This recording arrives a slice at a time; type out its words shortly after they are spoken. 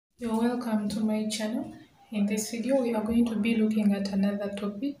You're welcome to my channel. In this video, we are going to be looking at another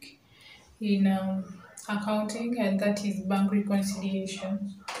topic in accounting, and that is bank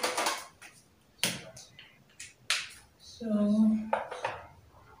reconciliation. So,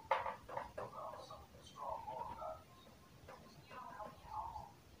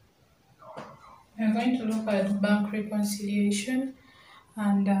 we're going to look at bank reconciliation,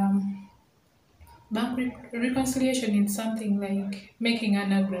 and reconciliation is something like making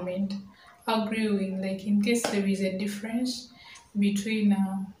an agreement, agreeing, like in case there is a difference between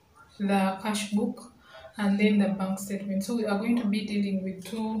the cash book and then the bank statement. So we are going to be dealing with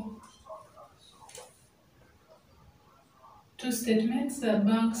two statements, the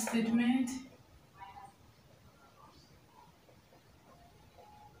bank statement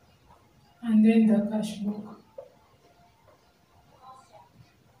and then the cash book.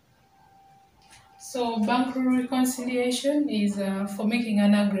 So bank reconciliation is for making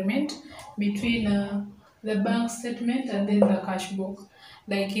an agreement between the bank statement and then the cash book.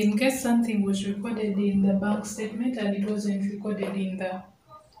 Like in case something was recorded in the bank statement and it wasn't recorded in the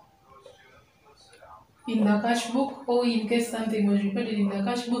cash book, or in case something was recorded in the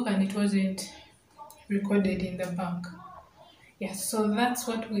cash book and it wasn't recorded in the bank. Yes, so that's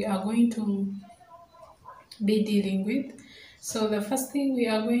what we are going to be dealing with. So the first thing we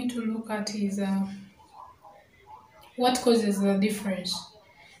are going to look at is what causes the difference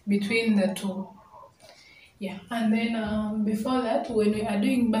between the two. Yeah, and then before that, when we are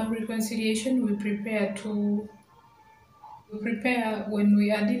doing bank reconciliation, we prepare when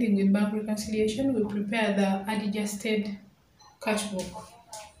we are dealing with bank reconciliation, we prepare the adjusted cash book.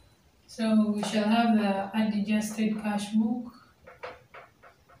 So we shall have the adjusted cash book.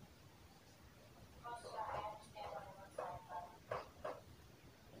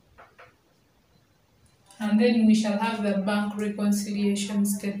 And then we shall have the bank reconciliation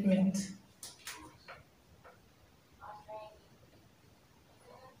statement.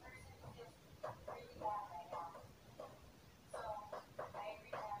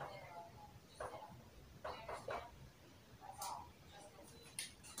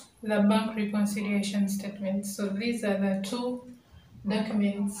 The bank reconciliation statement. So these are the two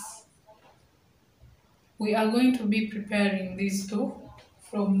documents. We are going to be preparing these two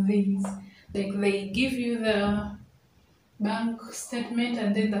from these. Like they give you the bank statement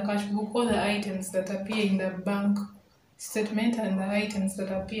and then the cash book, all the items that appear in the bank statement and the items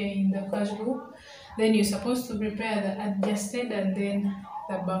that appear in the cash book. Then you're supposed to prepare the adjusted and then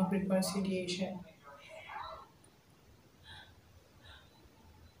the bank reconciliation.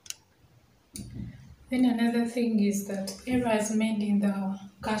 Then another thing is that errors made in the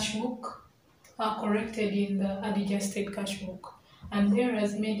cash book are corrected in the adjusted cash book, and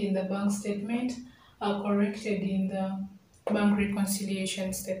errors made in the bank statement are corrected in the bank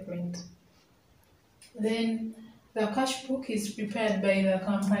reconciliation statement. Then the cash book is prepared by the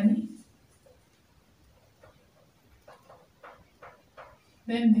company.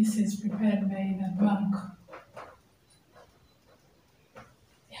 Then this is prepared by the bank.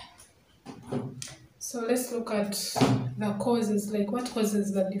 So let's look at the causes, like what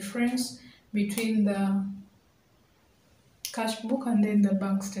causes the difference between the cash book and then the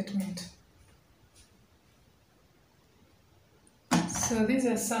bank statement. So these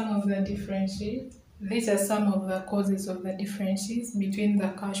are some of the differences. These are some of the causes of the differences between the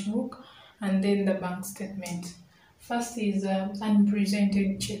cash book and then the bank statement. First is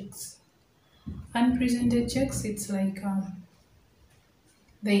unpresented checks. Unpresented checks, it's like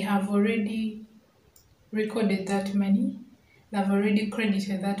they have already recorded that money, they've already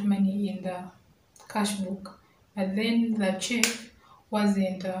credited that money in the cash book, but then the check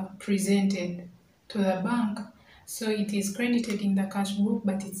wasn't presented to the bank, so it is credited in the cash book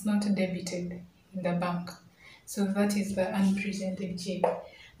but it's not debited in the bank. So that is the unpresented check.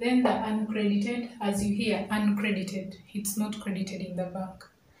 Then the uncredited, as you hear, uncredited, it's not credited in the bank,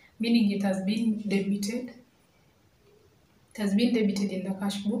 meaning it has been debited. It has been debited in the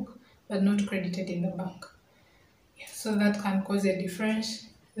cash book but not credited in the bank. So that can cause a difference.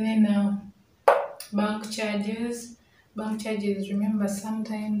 Then bank charges. Bank charges, remember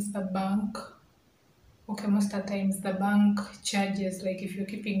sometimes the bank, most of the times the bank charges, like if you're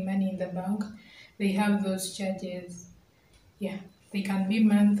keeping money in the bank, they have those charges. Yeah, they can be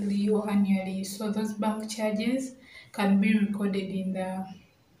monthly or annually. So those bank charges can be recorded in the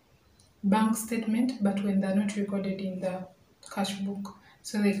bank statement, but when they're not recorded in the cash book,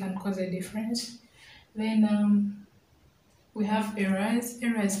 so they can cause a difference. Then we have errors.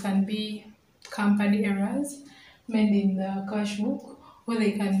 Errors can be company errors made in the cash book, or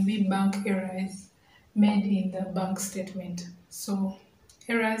they can be bank errors made in the bank statement. So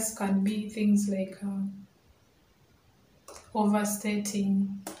Errors can be things like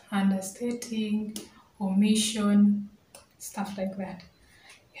overstating, understating, omission, stuff like that.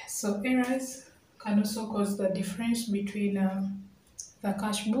 Yeah, so errors can also cause the difference between the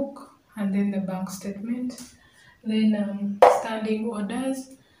cash book and then the bank statement. Then standing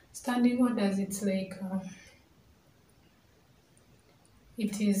orders. Standing orders, it's like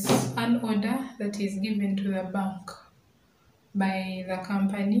it is an order that is given to the bank by the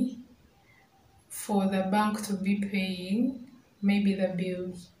company for the bank to be paying maybe the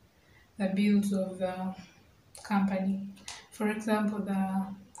bills of the company. For example, the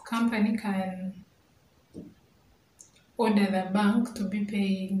company can order the bank to be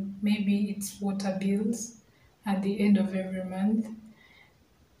paying maybe its water bills at the end of every month,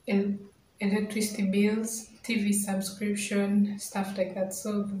 electricity bills, TV subscription, stuff like that.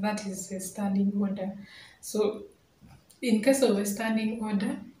 So that is a standing order. So in case of a standing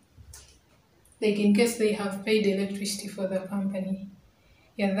order, like in case they have paid electricity for the company,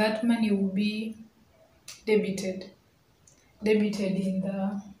 yeah, that money will be debited in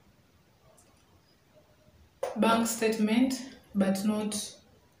the bank statement, but not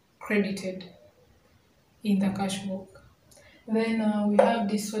credited in the cash book. Then we have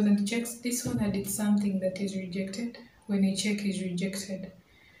dishonest checks. Dishonest is something that is rejected when a check is rejected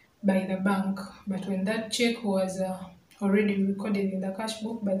by the bank, but when that check was already recorded in the cash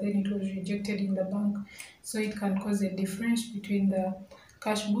book, but then it was rejected in the bank. So it can cause a difference between the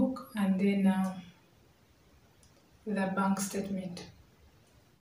cash book and then the bank statement.